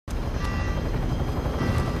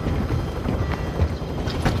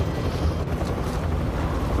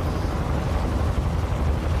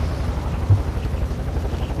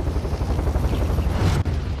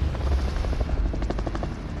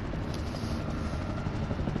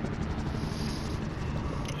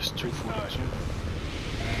It's 242.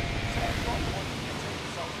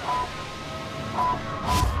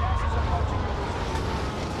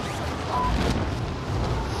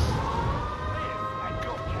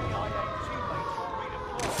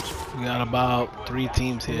 We got about 3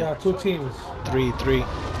 teams here. We got 2 teams. 3.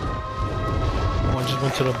 One just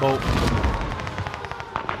went to the boat.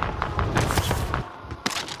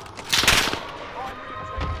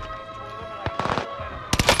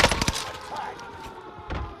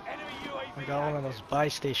 I got one of those buy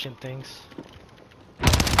station things.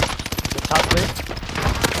 The top clear?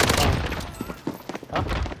 Huh?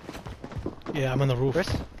 Yeah, I'm on the roof. Chris?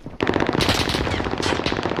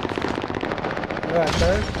 Yeah,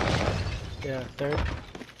 third. Yeah, third.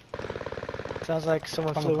 Sounds like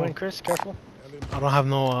someone flew in, Chris. Careful. I don't have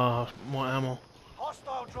no more ammo.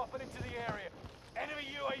 Hostile dropping into the area. Enemy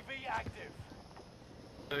UAV active.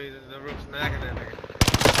 The roof's nagging that nigga.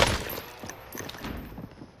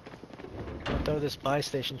 I'll throw this buy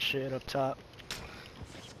station shit up top.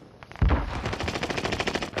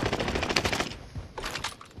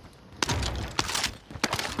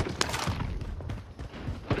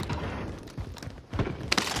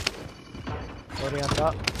 Already on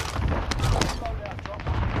top.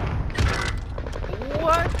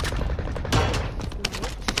 What?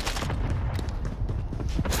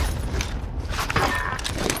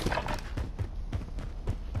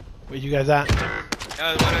 Where you guys at? Yo,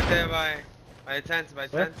 there's one right there by the tents, by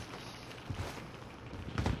Where? tents.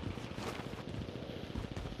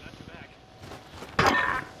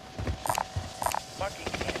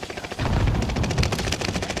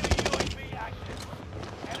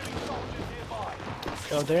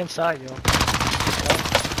 Yo, they're inside, yo.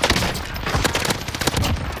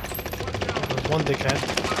 There's one dickhead.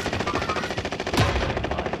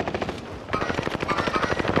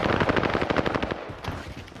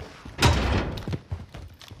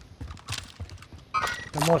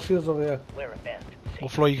 And more shields over there.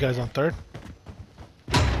 What floor you guys on? 3rd?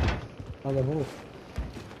 On the roof.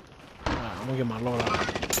 Alright, I'm gonna get my load out.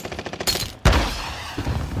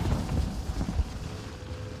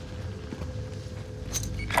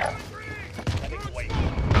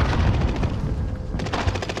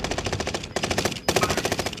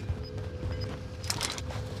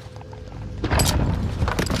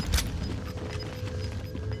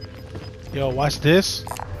 Yo, watch this.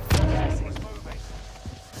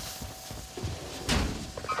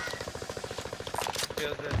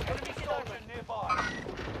 Feels it. Enemy soldier nearby.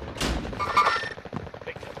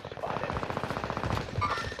 Victim spotted.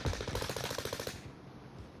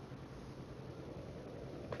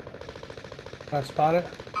 I spotted.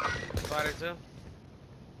 Spotted too.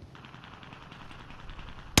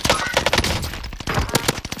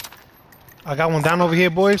 I got one down over here,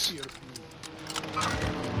 boys.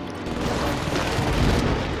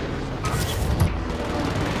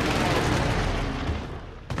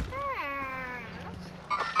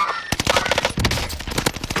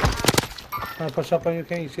 Trying to push up on you,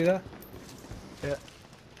 can you see that? Yeah.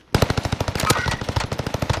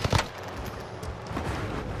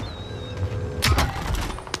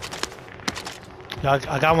 Yeah,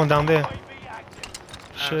 I got one down there. UAV active.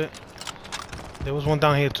 Shit. There was one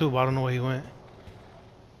down here too, but I don't know where he went.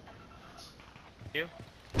 You?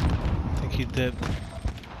 I think he did.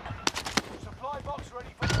 Supply box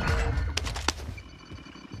ready for delivery.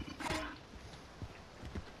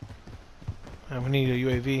 We need a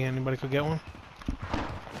UAV. Anybody could get one?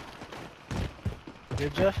 Here,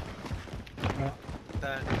 Jeff?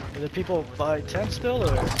 That. Are the people by tent still,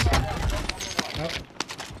 or? Contract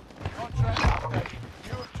update.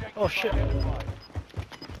 New objective Oh, shit. identified.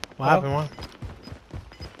 What happened, man?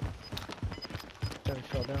 Something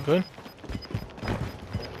fell down. Good?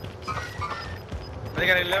 They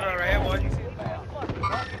got a lever right here, boy. Inbound.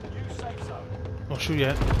 Marking the new safe zone. Don't shoot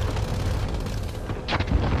yet.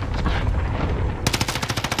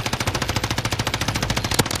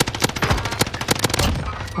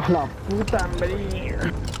 La puta, hombre.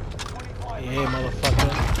 Yeah,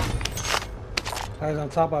 motherfucker. Guys on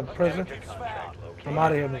top of prison. I'm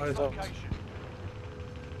out of here, boys.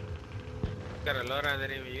 Got a loader and they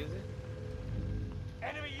didn't even use it.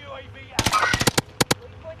 Enemy UAV active.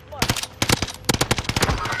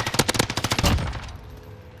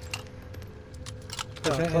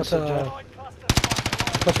 Pushing close up, into, Jeff. Light cluster fire.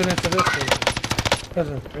 pushing into this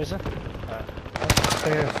prison. Prison?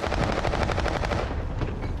 Stairs.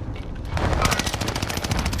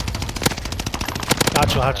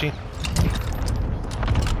 Got you, Hachi.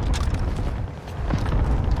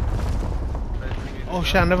 Oh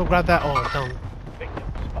shit, I never grabbed that. Oh, down. Victim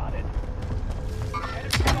spotted. Enemy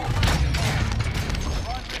soldier.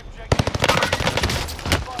 Primary objective.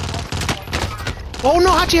 Oh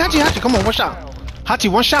no, Hachi, Hachi, Hachi. Come on, one shot. Hachi,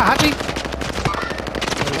 one shot, Hachi.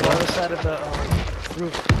 On the other side of the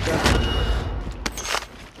roof.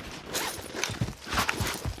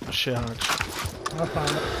 Oh, shit, Hachi. I'll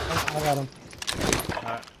find it. I got him.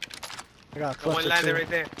 I got a One cluster landed too. right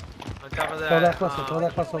there. On top of Throw that that. cluster. Throw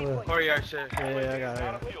that cluster over there. Courtyard shit. Yeah, I got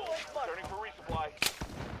it. Fuel. Turning for resupply.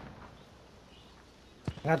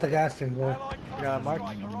 I got the gas thing, bro. I got it marked.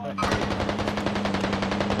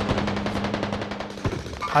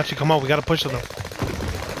 Hachi, come on, we gotta push them.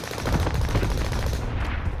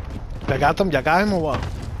 Y'all got them? Y'all got him or what?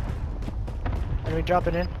 Enemy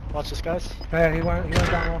dropping in. Watch this, guys. Hey, he went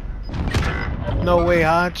down low. No way,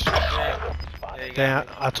 Hodge. Yeah, you got Damn,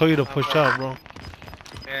 me. I told you to push up, bro.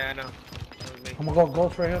 Yeah, I know. That was me. I'm gonna go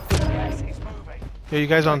ghost right here. Yo, you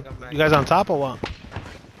guys on top or what?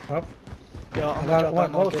 Up. Yo, I I'm got gonna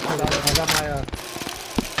one drop ghost. that I got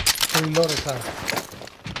my reloaded side.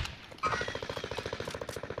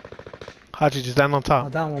 Hachi, just stand on Oh,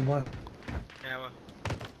 top. down one, boy. Yeah, well.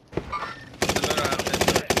 The loader out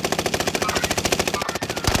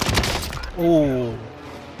there. Ooh.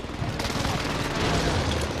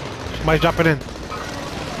 Somebody drop it in. We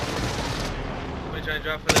trying to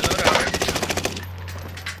drop for the loader out there.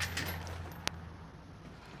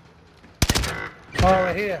 Oh,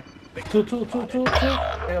 right here. Two.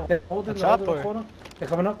 They're holding That's up, the or? corner. They're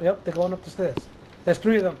coming up. Yep, they're going up the stairs. There's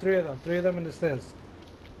three of them in the stairs.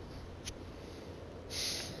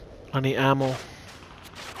 I need ammo. Man,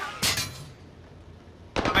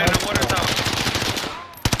 the water's out.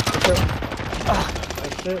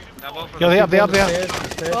 That's it. That one from Yo, the they up, they up, they up. The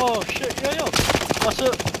stairs. Oh shit, yo. What's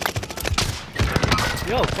up?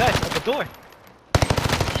 Yo, guys, at the door.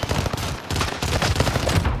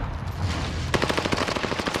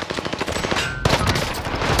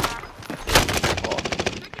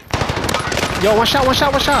 Yo, one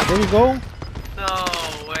shot. There we go. No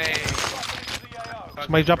way.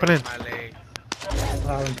 Somebody dropping in. My leg.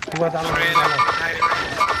 He went down.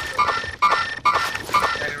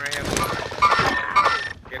 Hiding right here.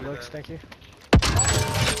 Get Looks, it. thank you.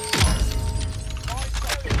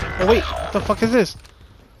 Oh wait, what the fuck is this?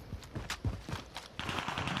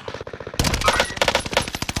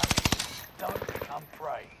 Don't become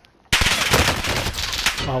prey.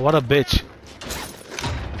 Oh, what a bitch.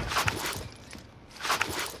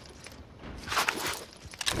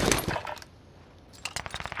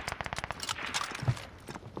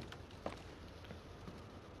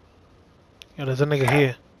 Yo, there's a nigga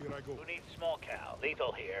here. Who needs small cow?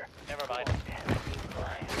 Lethal here. Never mind.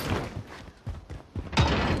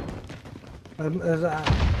 There's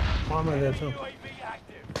armor there too. UAV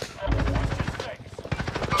active. Watch your six. Be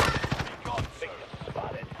gone. Victim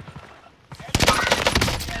spotted.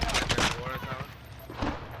 Water tower.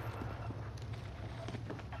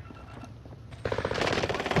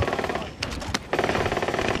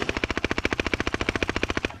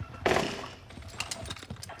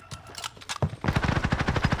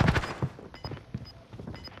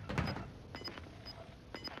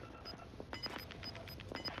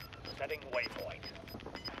 Setting waypoint.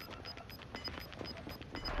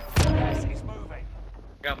 Gas is moving.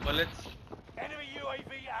 Got bullets. Enemy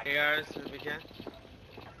UAV active. ARs if we can.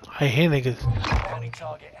 I hear niggas. Bounty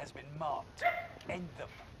target has been marked. End them.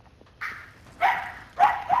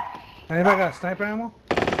 Anybody got sniper ammo?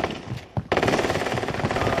 Yeah,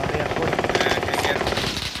 40. Yeah, I can get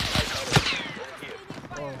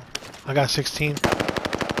him. I got 16.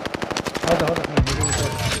 Hold on.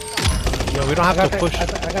 Yo, we don't have to push. I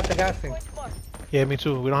got the gas thing. Yeah, me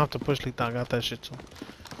too. We don't have to push like that. I got that shit too.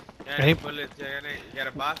 Yeah, Hey. bullets. Yeah, you got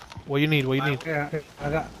a box? What you need? What you need? Yeah, I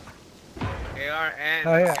got. AR and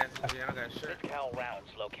Oh, yeah. I don't got shit. Cal rounds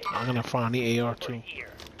located. I'm gonna find the AR too. Here.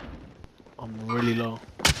 I'm really low.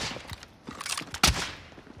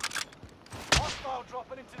 Hostile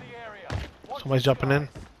dropping into the area. Watch Somebody's the jumping in.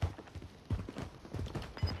 skies.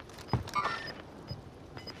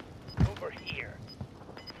 Over here.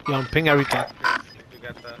 Yo, I'm ping everything. You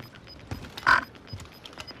got the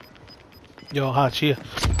Yo, Hachi here.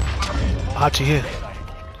 Hachi here.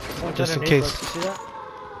 Someone's Just in underneath case. us. You see that?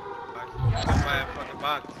 box. By a fucking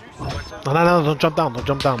box. Watch out. No, don't jump down. Don't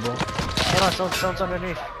jump down, bro. Hold on, someone's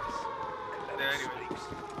underneath. There anyway.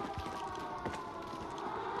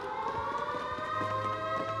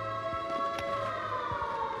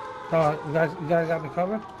 Oh, you guys got me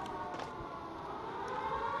covered?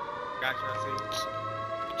 Gotcha, I see.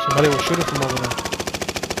 Somebody was shooting from over there.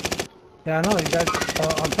 Yeah, I know. You guys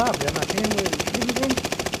on top. You're not seeing me.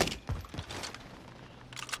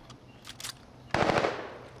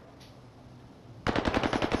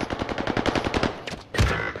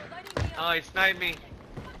 Oh, he sniped me.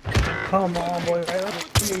 Come on, boy. Right up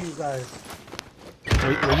to you guys.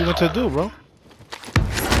 What you want to do, bro?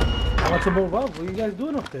 I want to move up. What are you guys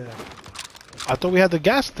doing up there? I thought we had the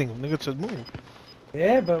gas thing. Nigga to move.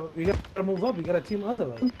 Yeah, but we gotta move up. We gotta team up.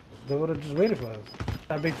 They would have just waited for us.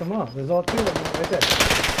 I beat them up. There's all three of them right there.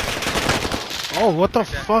 Oh, what the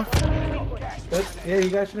fuck? But, yeah, you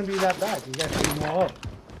guys shouldn't be that bad. You guys should be more up.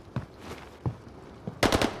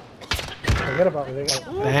 Forget about it. They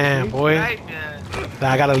got, Damn, boy. Right, man. Nah,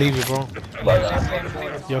 I gotta leave you, bro.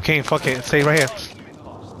 Yo, King, fuck it. Stay right here.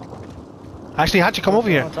 Actually, Hachi, come over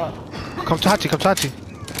here. On top. Come to Hachi, come to Hachi.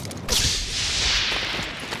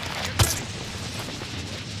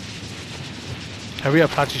 Hurry up,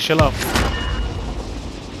 Hachi, chill out.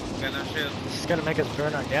 Got no shield. This is gonna make us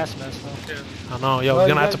burn our gas mask now. Shield. I know, yo, we're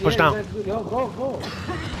gonna have to push down. Yo, go.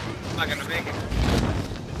 I'm not gonna make it.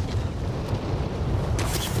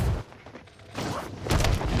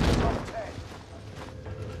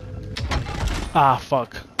 Ah,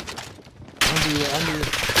 fuck. Under you.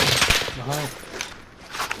 Behind.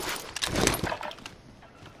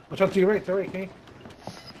 Watch out to your right, King.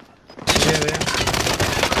 Yeah.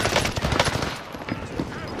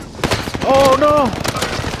 Oh, no!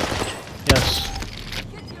 Yes.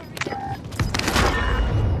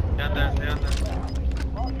 Down there.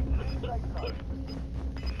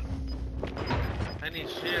 I need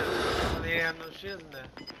shields. They have no shields in there.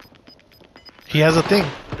 He has a thing.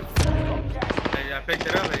 I picked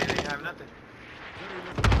it up, they didn't have nothing.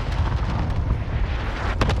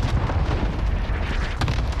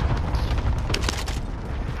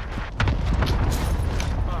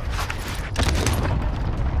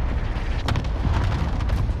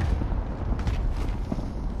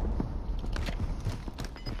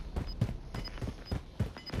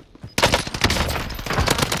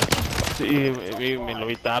 Sí, me lo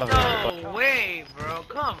vi tarde. No way, bro.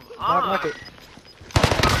 Come on. Mark it.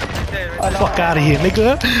 Fuck out of here,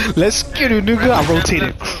 nigga. Let's get it, nigga. I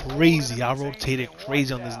rotated crazy. I rotated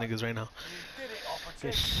crazy on these niggas right now.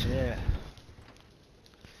 Good shit.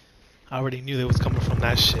 I already knew they was coming from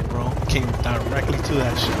that shit, bro. Came directly to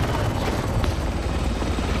that shit.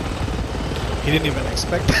 He didn't even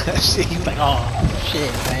expect that shit. He was like, oh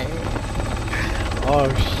shit, man. Oh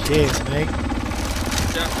shit, man.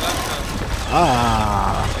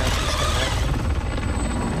 Ah.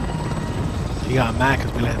 He got mad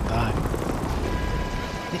because we let him die.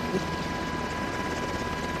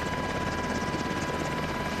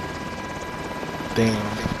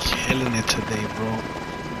 Damn, they're killing it today, bro.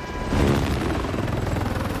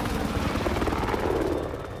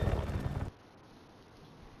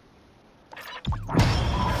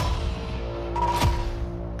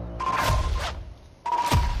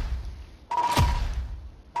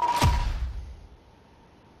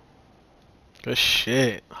 Good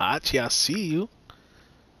shit. Hachi, I see you.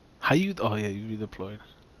 How you? Oh yeah, you redeployed.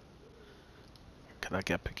 Cause I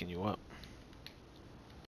kept picking you up.